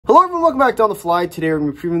Hello everyone, welcome back to On The Fly. Today we're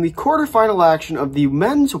going to be previewing the quarterfinal action of the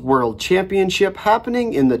Men's World Championship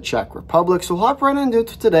happening in the Czech Republic. So we'll hop right into it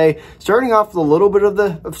today, starting off with a little bit of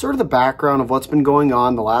the background of what's been going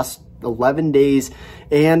on the last 11 days.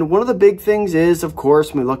 And one of the big things is, of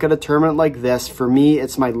course, when we look at a tournament like this, for me,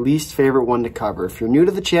 it's my least favorite one to cover. If you're new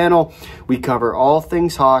to the channel, we cover all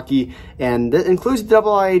things hockey, and that includes the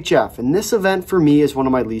IIHF. And this event, for me, is one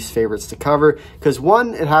of my least favorites to cover because,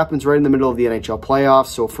 one, it happens right in the middle of the NHL playoffs.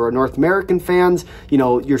 So for our North American fans, you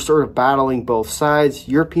know, you're sort of battling both sides.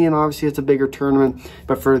 European, obviously, it's a bigger tournament,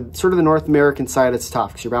 but for sort of the North American side, it's tough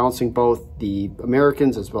because you're balancing both the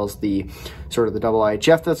Americans as well as the sort of the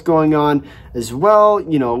IIHF that's going on as well.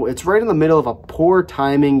 You know, it's right in the middle of a poor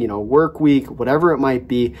timing, you know, work week, whatever it might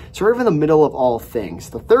be, sort of in the middle of all things.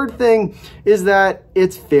 The third thing is that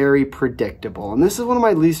it's very predictable. And this is one of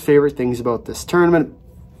my least favorite things about this tournament.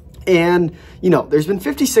 And, you know, there's been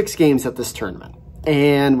 56 games at this tournament.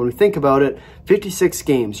 And when we think about it, 56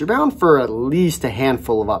 games, you're bound for at least a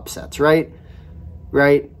handful of upsets, right?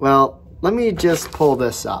 Right? Well, let me just pull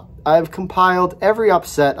this up. I've compiled every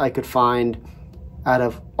upset I could find out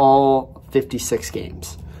of all 56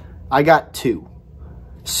 games. I got 2.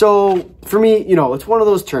 So for me, you know, it's one of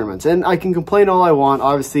those tournaments, and I can complain all I want.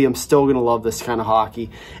 Obviously, I'm still going to love this kind of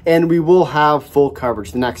hockey, and we will have full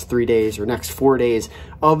coverage the next 3 days or next 4 days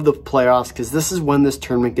of the playoffs because this is when this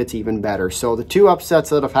tournament gets even better. So the 2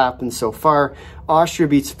 upsets that have happened so far, Austria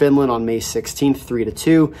beats Finland on May 16th,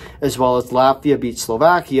 3-2, as well as Latvia beats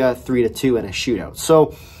Slovakia 3-2 in a shootout.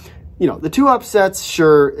 So, you know, the 2 upsets,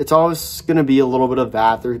 sure, it's always going to be a little bit of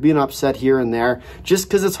that. There'll be an upset here and there just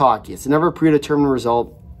because it's hockey. It's never a predetermined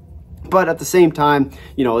result. But at the same time,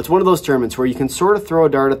 you know, it's one of those tournaments where you can sort of throw a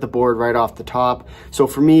dart at the board right off the top. So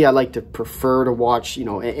for me, I like to prefer to watch, you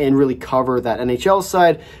know, and really cover that NHL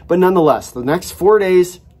side. But nonetheless, the next 4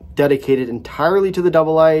 days dedicated entirely to the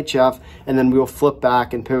IIHF, and then we will flip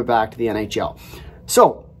back and pivot back to the NHL.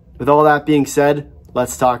 So with all that being said,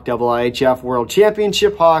 let's talk IIHF World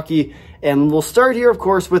Championship hockey, and we'll start here, of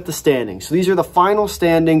course, with the standings. So these are the final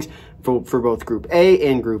standings for both Group A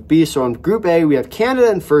and Group B. So in Group A, we have Canada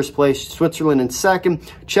in first place, Switzerland in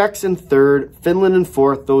second, Czechs in third, Finland in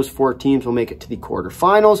fourth. Those 4 teams will make it to the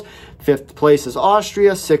quarterfinals. 5th place is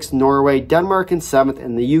Austria, 6th Norway, Denmark in 7th,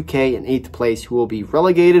 and the UK in 8th place, who will be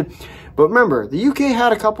relegated. But remember, the UK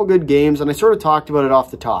had a couple good games, and I sort of talked about it off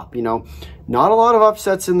the top. You know, not a lot of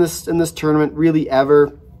upsets in this tournament, really,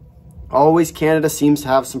 ever. Always Canada seems to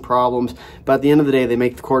have some problems, but at the end of the day, they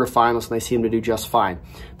make the quarterfinals and they seem to do just fine.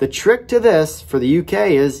 The trick to this for the UK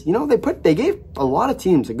is, you know, they gave a lot of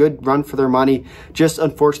teams a good run for their money, just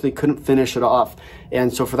unfortunately couldn't finish it off.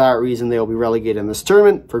 And so for that reason, they'll be relegated in this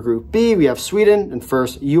tournament. For Group B, we have Sweden in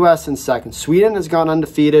first, US in second. Sweden has gone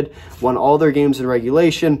undefeated, won all their games in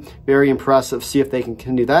regulation. Very impressive. See if they can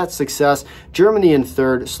continue that success. Germany in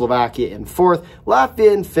third, Slovakia in fourth,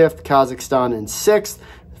 Latvia in fifth, Kazakhstan in sixth,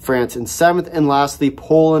 France in 7th, and lastly,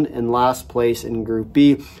 Poland in last place in Group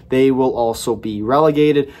B. They will also be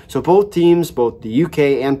relegated. So both teams, both the UK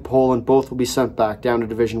and Poland, both will be sent back down to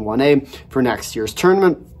Division 1A for next year's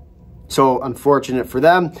tournament. So unfortunate for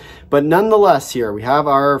them, but nonetheless here we have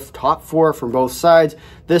our top 4 from both sides.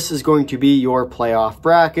 This is going to be your playoff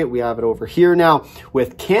bracket. We have it over here now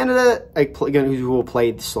with Canada, who will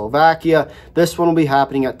play Slovakia. This one will be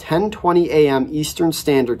happening at 10:20 a.m. Eastern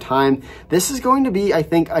Standard Time. This is going to be, I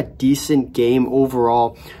think, a decent game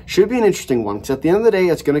overall. Should be an interesting one because at the end of the day,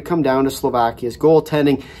 it's going to come down to Slovakia's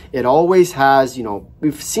goaltending. It always has, you know,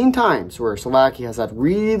 we've seen times where Slovakia has had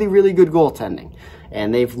really, really good goaltending,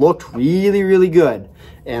 and they've looked really, really good.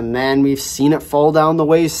 And then we've seen it fall down the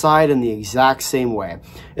wayside in the exact same way.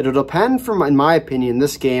 It'll depend, in my opinion,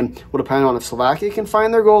 this game will depend on if Slovakia can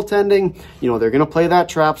find their goaltending. You know, they're going to play that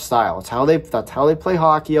trap style. That's how they play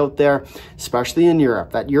hockey out there, especially in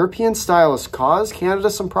Europe. That European style has caused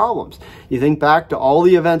Canada some problems. You think back to all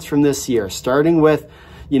the events from this year, starting with,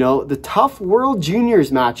 you know, the tough World Juniors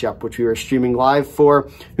matchup, which we were streaming live for.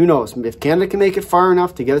 Who knows? If Canada can make it far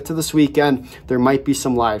enough to get it to this weekend, there might be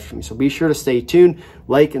some live streaming. So be sure to stay tuned,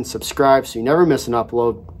 like, and subscribe so you never miss an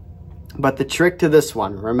upload. But the trick to this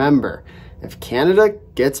one, remember, if Canada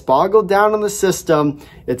gets boggled down in the system,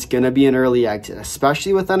 it's going to be an early exit,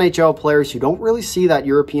 especially with NHL players who don't really see that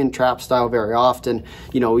European trap style very often.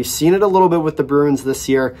 You know, we've seen it a little bit with the Bruins this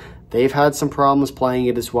year. They've had some problems playing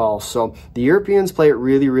it as well. So the Europeans play it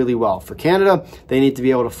really, really well. For Canada, they need to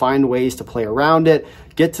be able to find ways to play around it.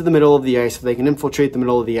 get to the middle of the ice, if they can infiltrate the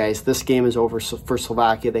middle of the ice, this game is over for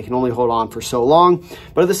Slovakia. They can only hold on for so long.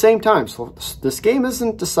 But at the same time, this game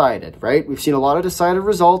isn't decided, right? We've seen a lot of decided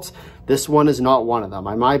results. This one is not one of them.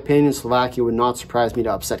 In my opinion, Slovakia would not surprise me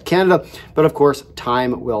to upset Canada, but of course,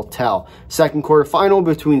 time will tell. Second quarterfinal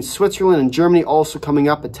between Switzerland and Germany also coming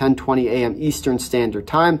up at 10:20 a.m. Eastern Standard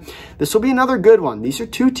Time. This will be another good one. These are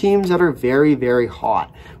two teams that are very, very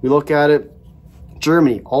hot. We look at it,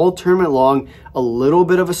 Germany, all tournament long, a little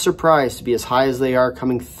bit of a surprise to be as high as they are,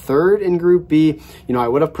 coming third in Group B. You know, I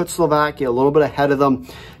would have put Slovakia a little bit ahead of them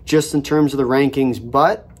just in terms of the rankings,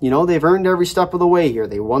 but, you know, they've earned every step of the way here.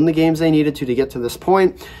 They won the games they needed to get to this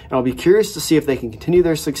point, and I'll be curious to see if they can continue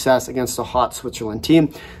their success against a hot Switzerland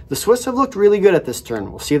team. The Swiss have looked really good at this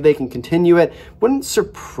tournament. We'll see if they can continue it. Wouldn't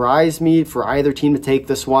surprise me for either team to take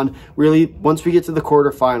this one. Really, once we get to the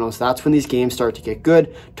quarterfinals, that's when these games start to get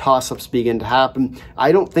good. Toss-ups begin to happen.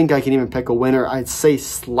 I don't think I can even pick a winner. I'd say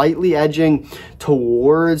slightly edging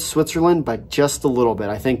towards Switzerland, but just a little bit.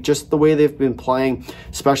 I think just the way they've been playing,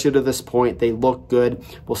 especially to this point, they look good.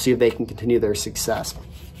 We'll see if they can continue their success.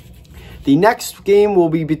 The next game will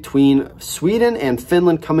be between Sweden and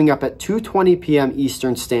Finland, coming up at 2:20 p.m.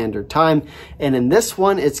 Eastern Standard Time. And in this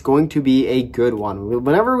one, it's going to be a good one.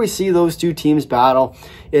 Whenever we see those two teams battle,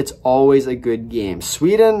 it's always a good game.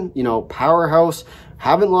 Sweden, you know, powerhouse,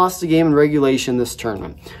 haven't lost a game in regulation this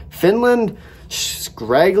tournament. Finland,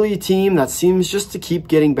 scraggly team that seems just to keep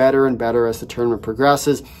getting better and better as the tournament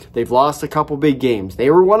progresses. They've lost a couple big games.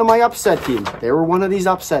 They were one of my upset teams. They were one of these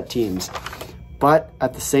upset teams. But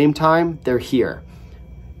at the same time, they're here.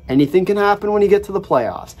 Anything can happen when you get to the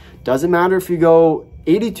playoffs. Doesn't matter if you go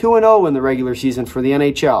 82-0 in the regular season for the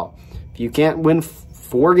NHL. If you can't win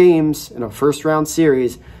 4 games in a first-round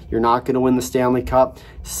series, you're not going to win the Stanley Cup.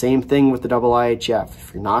 Same thing with the IIHF.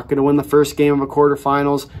 If you're not going to win the first game of a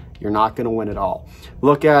quarterfinals, you're not going to win it all.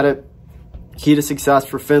 Look at it. Key to success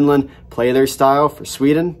for Finland, play their style. For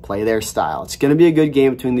Sweden, play their style. It's going to be a good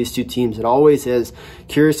game between these two teams. It always is.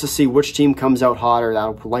 Curious to see which team comes out hotter.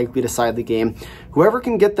 That'll likely decide the game. Whoever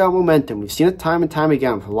can get that momentum. We've seen it time and time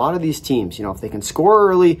again with a lot of these teams. You know, if they can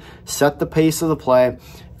score early, set the pace of the play,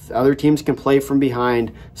 if other teams can play from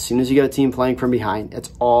behind, as soon as you get a team playing from behind,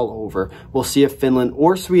 it's all over. We'll see if Finland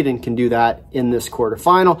or Sweden can do that in this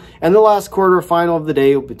quarterfinal. And the last quarterfinal of the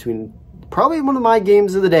day between probably one of my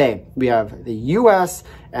games of the day. We have the U.S.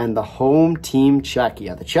 and the home team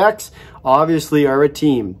Czechia. The Czechs obviously are a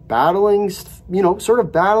team battling, you know, sort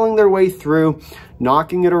of battling their way through,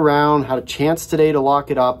 knocking it around, had a chance today to lock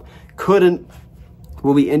it up, couldn't.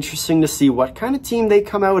 Will be interesting to see what kind of team they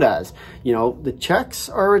come out as. You know, the Czechs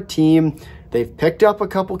are a team. They've picked up a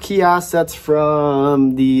couple key assets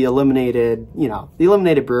from the eliminated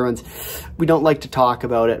Bruins. We don't like to talk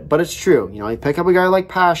about it, but it's true. You know, you pick up a guy like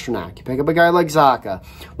Pasternak, you pick up a guy like Zacha.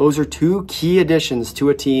 Those are two key additions to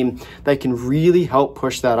a team that can really help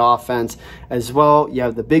push that offense. As well, you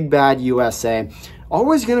have the big bad USA.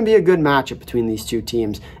 Always going to be a good matchup between these two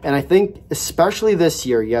teams. And I think especially this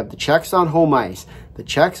year, you have the Czechs on home ice. The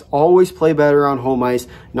Czechs always play better on home ice,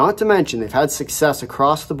 not to mention they've had success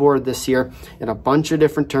across the board this year in a bunch of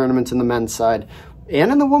different tournaments in the men's side and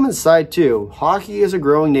in the women's side too. Hockey is a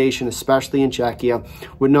growing nation, especially in Czechia.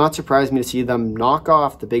 Would not surprise me to see them knock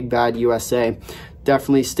off the big bad USA.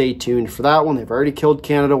 Definitely stay tuned for that one. They've already killed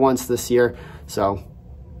Canada once this year, so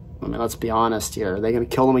I mean, let's be honest here. Are they going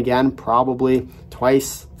to kill them again? Probably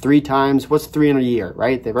twice, 3 times. What's 3 in a year,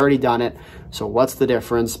 right? They've already done it, so what's the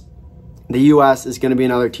difference? The U.S. is going to be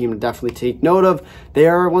another team to definitely take note of. They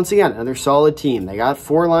are, once again, another solid team. They got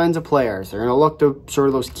 4 lines of players. They're going to look to sort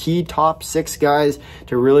of those key top 6 guys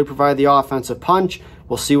to really provide the offensive punch.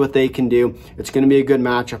 We'll see what they can do. It's going to be a good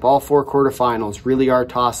matchup. All 4 quarterfinals really are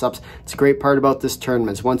toss-ups. It's a great part about this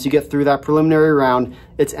tournament is once you get through that preliminary round,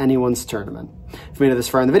 it's anyone's tournament. If you made it this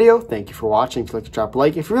far in the video, thank you for watching. If you'd like to drop a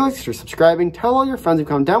like, if you really like, consider subscribing. Tell all your friends and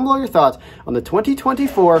comment down below your thoughts on the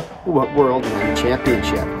 2024 World Men's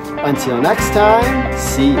Championship. Until next time,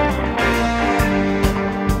 see ya.